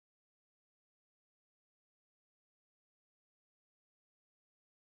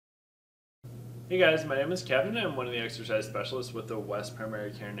Hey guys, my name is Kevin. I'm one of the exercise specialists with the West Primary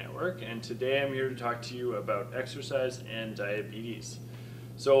Care Network, and today I'm here to talk to you about exercise and diabetes.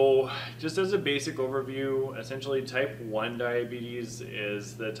 So just as a basic overview, essentially type 1 diabetes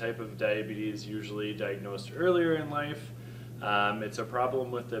is the type of diabetes usually diagnosed earlier in life. It's a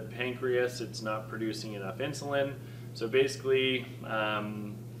problem with the pancreas. It's not producing enough insulin. So basically,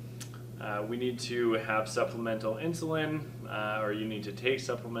 we need to have supplemental insulin, or you need to take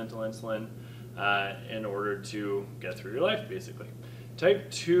supplemental insulin in order to get through your life, basically.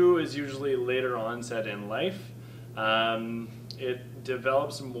 Type 2 is usually later onset in life. It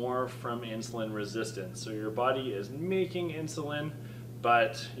develops more from insulin resistance. So your body is making insulin,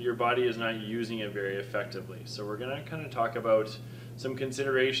 but your body is not using it very effectively. So we're going to kind of talk about some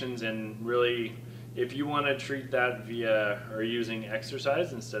considerations and really if you want to treat that via or using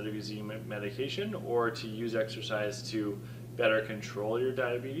exercise instead of using medication, or to use exercise to better control your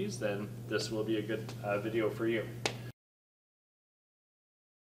diabetes, then this will be a good video for you.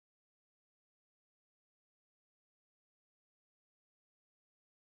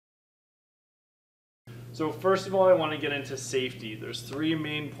 So first of all, I want to get into safety. There's 3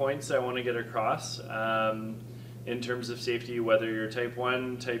 main points I want to get across in terms of safety, whether you're type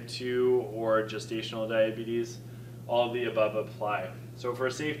 1, type 2, or gestational diabetes. All of the above apply. So for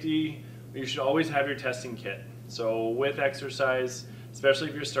safety, you should always have your testing kit. So with exercise, especially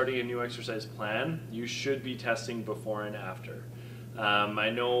if you're starting a new exercise plan, you should be testing before and after.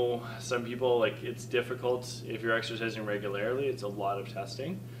 I know some people, it's difficult if you're exercising regularly, it's a lot of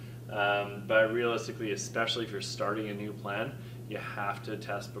testing. But realistically, especially if you're starting a new plan, you have to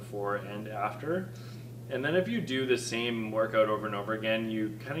test before and after. And then if you do the same workout over and over again,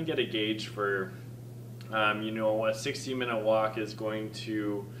 you kind of get a gauge for, a 60-minute walk is going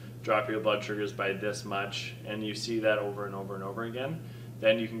to drop your blood sugars by this much, and you see that over and over and over again,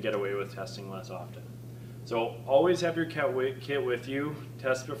 then you can get away with testing less often. So always have your kit with you,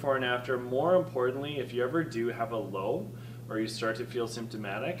 test before and after. More importantly, if you ever do have a low or you start to feel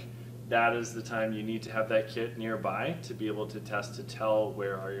symptomatic, that is the time you need to have that kit nearby to be able to test to tell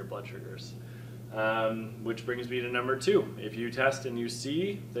where are your blood sugars. Which brings me to number 2. If you test and you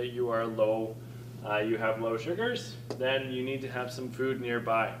see that you are low, you have low sugars, then you need to have some food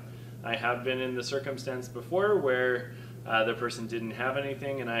nearby. I have been in the circumstance before where the person didn't have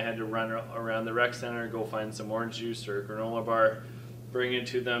anything and I had to run around the rec center, go find some orange juice or a granola bar, bring it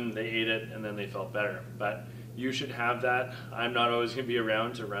to them, they ate it, and then they felt better. But you should have that. I'm not always going to be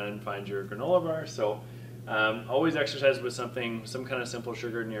around to run and find your granola bar, so always exercise with some kind of simple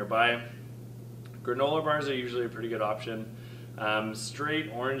sugar nearby. Granola bars are usually a pretty good option.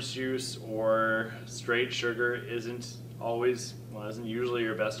 Straight orange juice or straight sugar isn't usually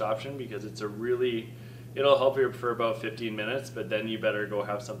your best option because it'll help you for about 15 minutes, but then you better go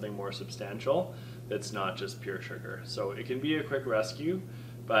have something more substantial that's not just pure sugar. So it can be a quick rescue,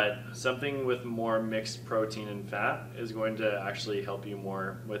 but something with more mixed protein and fat is going to actually help you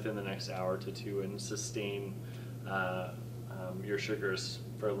more within the next hour to 2 and sustain your sugars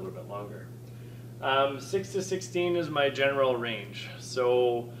for a little bit longer. 6 to 16 is my general range.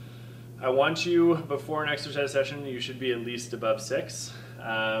 So I want you, before an exercise session, you should be at least above 6,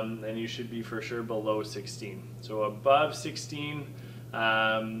 and you should be for sure below 16. So above 16,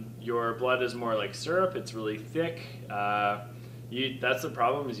 your blood is more like syrup, it's really thick. That's the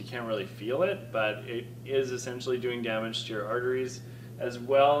problem, is you can't really feel it, but it is essentially doing damage to your arteries, as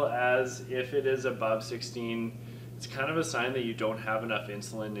well as if it is above 16, it's kind of a sign that you don't have enough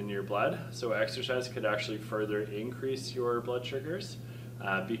insulin in your blood. So exercise could actually further increase your blood sugars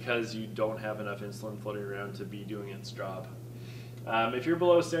because you don't have enough insulin floating around to be doing its job. If you're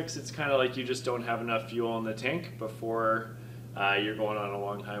below 6, it's kind of like you just don't have enough fuel in the tank before you're going on a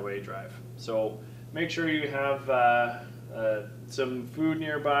long highway drive. So make sure you have some food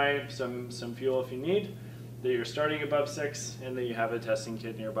nearby, some fuel if you need, that you're starting above 6, and that you have a testing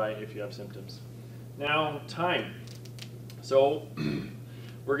kit nearby if you have symptoms. Now, time. So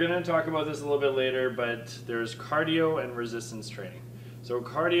we're going to talk about this a little bit later, but there's cardio and resistance training. So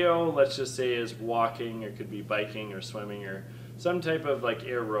cardio, let's just say, is walking, it could be biking or swimming or some type of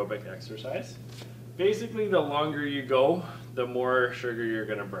aerobic exercise. Basically, the longer you go, the more sugar you're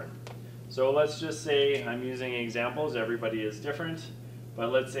going to burn. So let's just say, I'm using examples, everybody is different,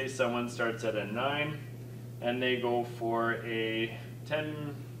 but let's say someone starts at a 9 and they go for a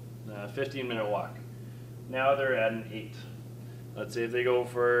 15-minute walk. Now they're at an 8. Let's say if they go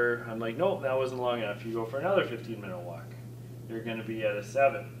for, I'm like, nope, that wasn't long enough. You go for another 15-minute walk. You're going to be at a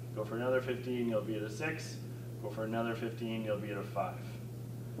 7. Go for another 15, you'll be at a 6. Go for another 15, you'll be at a 5.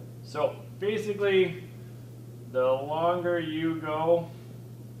 So basically, the longer you go,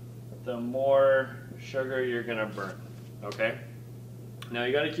 the more sugar you're gonna burn, okay? Now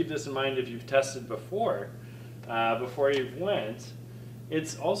you gotta keep this in mind if you've tested before you've went.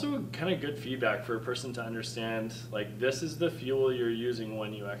 It's also kind of good feedback for a person to understand, like, this is the fuel you're using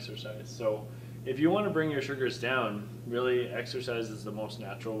when you exercise. So if you want to bring your sugars down, really exercise is the most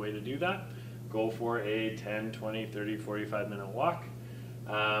natural way to do that. Go for a 10, 20, 30, 45 minute walk.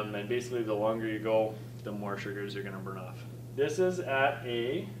 And basically the longer you go, the more sugars you're going to burn off. This is at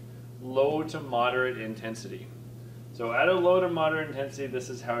a low to moderate intensity. So at a low to moderate intensity, this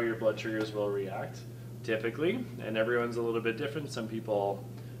is how your blood sugars will react typically, and everyone's a little bit different. Some people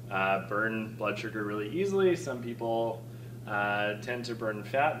burn blood sugar really easily. Some people tend to burn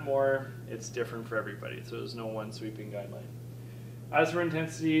fat more. It's different for everybody, so there's no one sweeping guideline. As for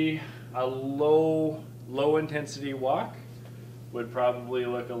intensity, a low intensity walk would probably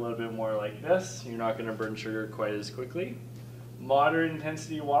look a little bit more like this. You're not going to burn sugar quite as quickly. Moderate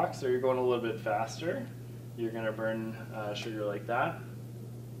intensity walk, so you're going a little bit faster, you're going to burn sugar like that.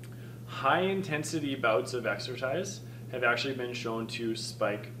 High intensity bouts of exercise have actually been shown to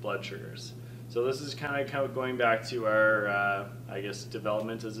spike blood sugars. So this is kind of going back to our, I guess,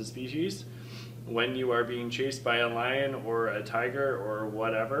 development as a species. When you are being chased by a lion or a tiger or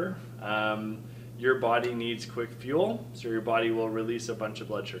whatever, your body needs quick fuel, so your body will release a bunch of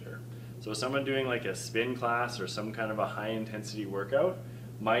blood sugar. So someone doing like a spin class or some kind of a high intensity workout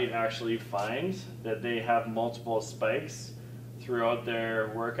might actually find that they have multiple spikes throughout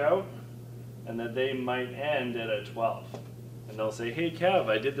their workout, and that they might end at a 12. And they'll say, hey Kev,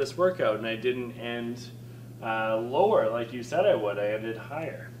 I did this workout and I didn't end lower like you said I would, I ended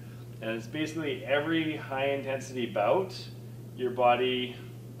higher. And it's basically every high intensity bout, your body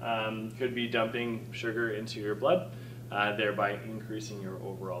could be dumping sugar into your blood, thereby increasing your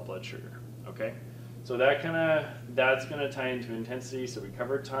overall blood sugar, okay? So that's gonna tie into intensity. So we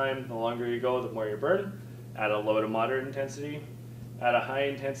covered time. The longer you go, the more you burn at a low to moderate intensity. At a high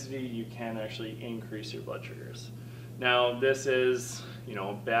intensity, you can actually increase your blood sugars. Now, this is,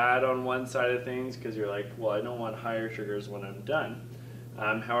 bad on one side of things because you're like, well, I don't want higher sugars when I'm done.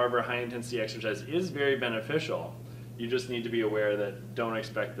 However, high intensity exercise is very beneficial. You just need to be aware that don't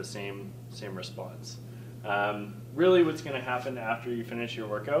expect the same response. Really, what's going to happen after you finish your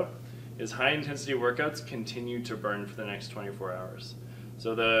workout is high intensity workouts continue to burn for the next 24 hours.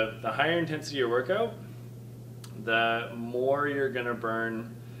 So the higher intensity your workout, the more you're going to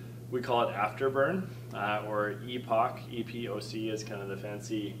burn. We call it afterburn, or EPOC. EPOC is kind of the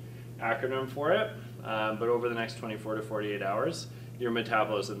fancy acronym for it. But over the next 24 to 48 hours, your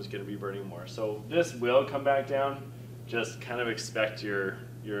metabolism is going to be burning more. So this will come back down. Just kind of expect your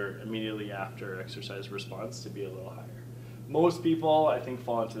immediately after exercise response to be a little higher. Most people, I think,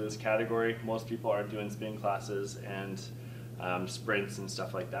 fall into this category. Most people aren't doing spin classes and sprints and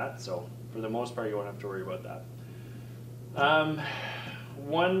stuff like that. So for the most part, you won't have to worry about that.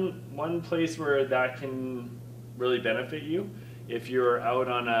 One place where that can really benefit you, if you're out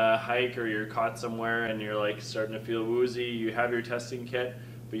on a hike or you're caught somewhere and you're like starting to feel woozy, you have your testing kit,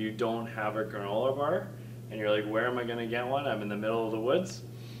 but you don't have a granola bar, and you're like, where am I going to get one? I'm in the middle of the woods.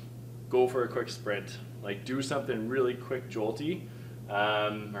 Go for a quick sprint. Like, do something really quick jolty,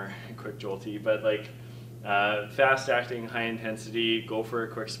 but like fast acting, high intensity, go for a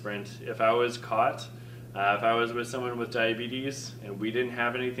quick sprint. If I was caught, if I was with someone with diabetes and we didn't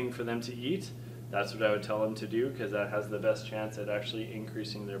have anything for them to eat, that's what I would tell them to do, because that has the best chance at actually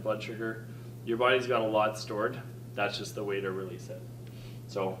increasing their blood sugar. Your body's got a lot stored. That's just the way to release it.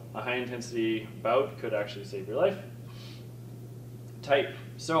 So a high intensity bout could actually save your life. Type.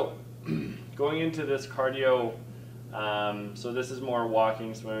 So going into this cardio, so this is more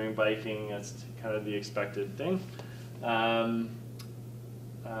walking, swimming, biking. That's kind of the expected thing.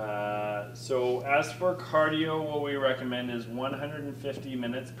 So as for cardio, what we recommend is 150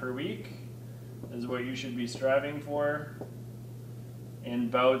 minutes per week is what you should be striving for, in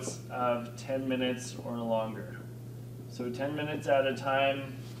bouts of 10 minutes or longer. So 10 minutes at a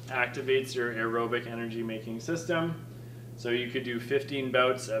time activates your aerobic energy making system. So you could do 15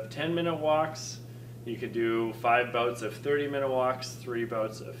 bouts of 10-minute walks. You could do 5 bouts of 30-minute walks, 3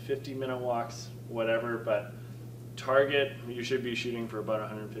 bouts of 50-minute walks, whatever, but target, you should be shooting for about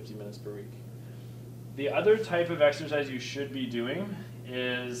 150 minutes per week. The other type of exercise you should be doing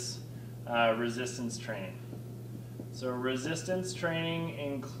is resistance training. So resistance training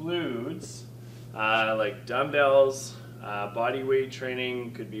includes like dumbbells, body weight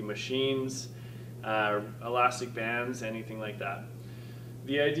training, could be machines, elastic bands, anything like that.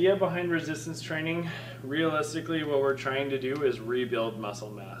 The idea behind resistance training, realistically what we're trying to do is rebuild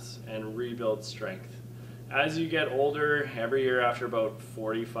muscle mass and rebuild strength. as you get older, every year after about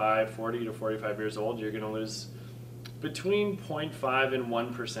 40 to 45 years old, you're going to lose between 0.5 and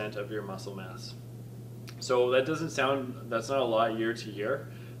 1% of your muscle mass. So that's not a lot year to year,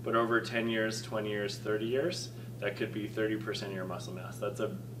 but over 10 years, 20 years, 30 years, that could be 30% of your muscle mass. That's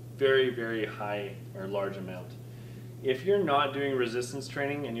a very, very high or large amount. If you're not doing resistance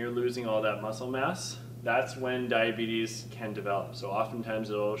training and you're losing all that muscle mass, that's when diabetes can develop. So oftentimes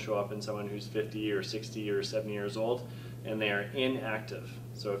it'll show up in someone who's 50 or 60 or 70 years old and they are inactive.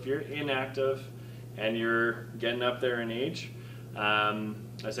 So if you're inactive and you're getting up there in age,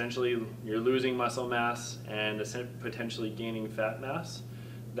 essentially you're losing muscle mass and potentially gaining fat mass.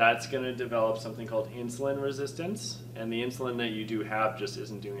 That's going to develop something called insulin resistance, and the insulin that you do have just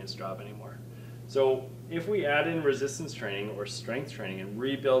isn't doing its job anymore. So if we add in resistance training or strength training and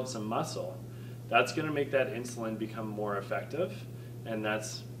rebuild some muscle, that's going to make that insulin become more effective, and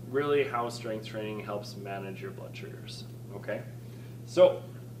that's really how strength training helps manage your blood sugars. Okay, so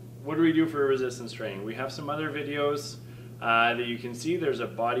what do we do for resistance training? We have some other videos that you can see. There's a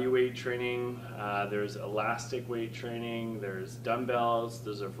body weight training, there's elastic weight training, there's dumbbells,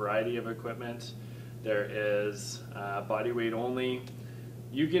 there's a variety of equipment. There is body weight only.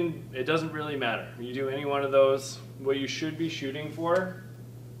 It doesn't really matter. You do any one of those. What you should be shooting for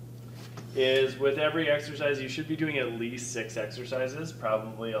is with every exercise, you should be doing at least 6 exercises.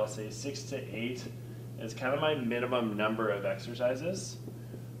 Probably I'll say 6 to 8 is kind of my minimum number of exercises.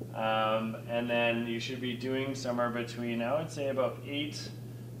 And then you should be doing somewhere between, I would say, about 8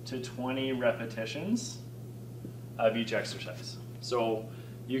 to 20 repetitions of each exercise. So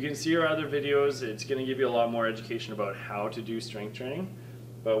you can see our other videos. It's going to give you a lot more education about how to do strength training.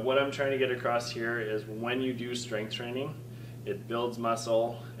 But what I'm trying to get across here is when you do strength training, it builds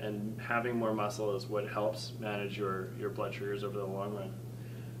muscle, and having more muscle is what helps manage your blood sugars over the long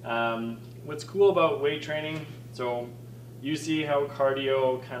run. What's cool about weight training, so you see how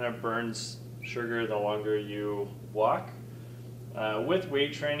cardio kind of burns sugar the longer you walk. With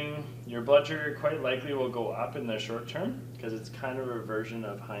weight training, your blood sugar quite likely will go up in the short term because it's kind of a version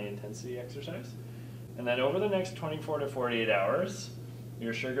of high intensity exercise. And then over the next 24 to 48 hours,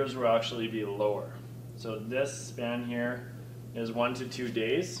 your sugars will actually be lower. So this span here is 1 to 2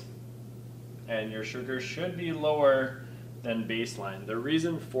 days, and your sugar should be lower than baseline. The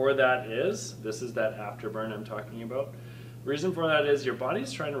reason for that is, this is that afterburn I'm talking about. Reason for that is your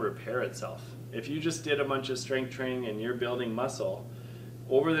body's trying to repair itself. If you just did a bunch of strength training and you're building muscle,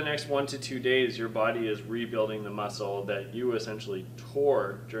 over the next 1 to 2 days, your body is rebuilding the muscle that you essentially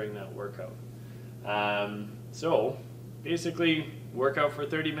tore during that workout. So basically, work out for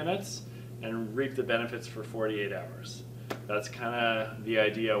 30 minutes and reap the benefits for 48 hours. That's kind of the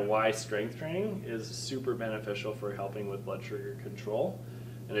idea why strength training is super beneficial for helping with blood sugar control.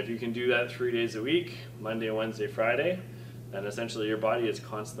 And if you can do that 3 days a week, Monday, Wednesday, Friday, then essentially your body is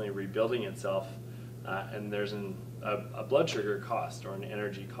constantly rebuilding itself, and there's a blood sugar cost or an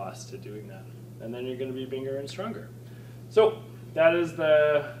energy cost to doing that. And then you're going to be bigger and stronger. So that is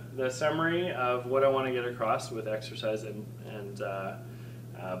the summary of what I want to get across with exercise and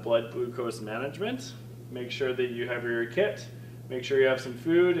blood glucose management. Make sure that you have your kit, make sure you have some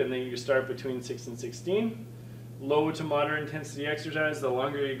food, and then you start between 6 and 16. Low to moderate intensity exercise, the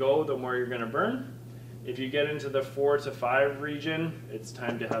longer you go, the more you're going to burn. If you get into the 4 to 5 region, it's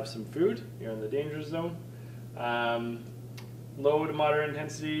time to have some food. You're in the danger zone. Low to moderate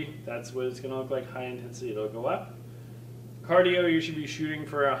intensity, that's what it's going to look like. High intensity, it'll go up. Cardio, you should be shooting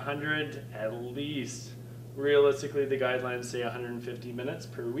for 100 at least. Realistically, the guidelines say 150 minutes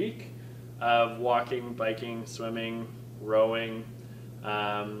per week of walking, biking, swimming, rowing,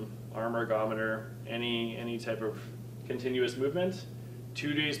 arm ergometer, any type of continuous movement.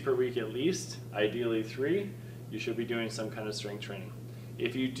 2 days per week at least, ideally 3, you should be doing some kind of strength training.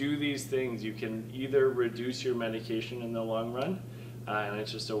 If you do these things, you can either reduce your medication in the long run, and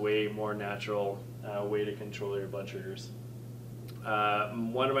it's just a way more natural way to control your blood sugars.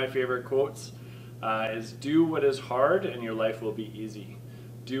 One of my favorite quotes is, "Do what is hard and your life will be easy.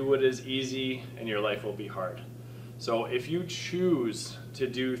 Do what is easy and your life will be hard." So if you choose to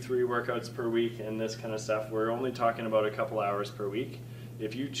do 3 workouts per week and this kind of stuff, we're only talking about a couple hours per week.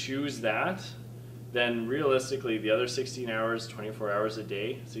 If you choose that, then realistically the other 16 hours, 24 hours a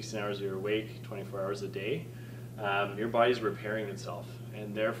day, 16 hours you're awake, 24 hours a day, your body's repairing itself,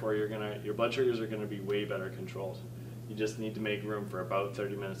 and therefore your blood sugars are going to be way better controlled. You just need to make room for about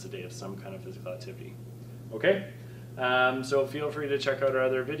 30 minutes a day of some kind of physical activity. Okay? So feel free to check out our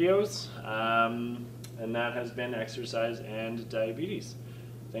other videos, and that has been exercise and diabetes.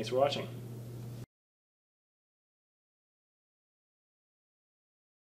 Thanks for watching.